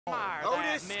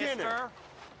Otis Skinner,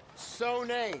 so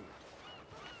named.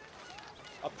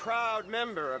 A proud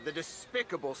member of the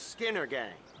despicable Skinner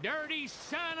gang. Dirty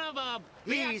son of a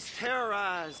bitch! He's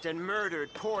terrorized and murdered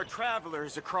poor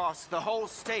travelers across the whole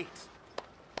state.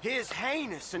 His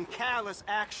heinous and callous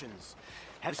actions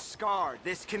have scarred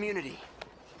this community.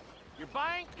 Your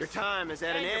bank, Your time is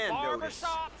at an end, Otis.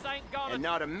 ain't gonna And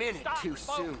not a minute stop too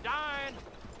folks soon. dying.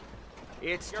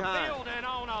 It's You're time building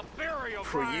on a burial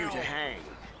for ground. you to hang.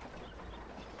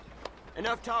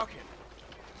 Enough talking.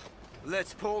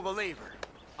 Let's pull the lever.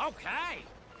 Okay.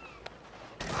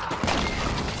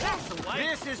 That's the way.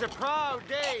 This is a proud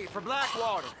day for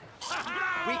Blackwater.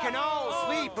 We can all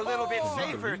sleep a little bit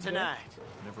safer tonight.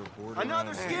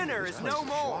 Another Skinner is no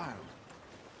more.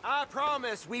 I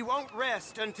promise we won't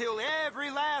rest until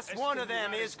every last one of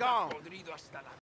them is gone.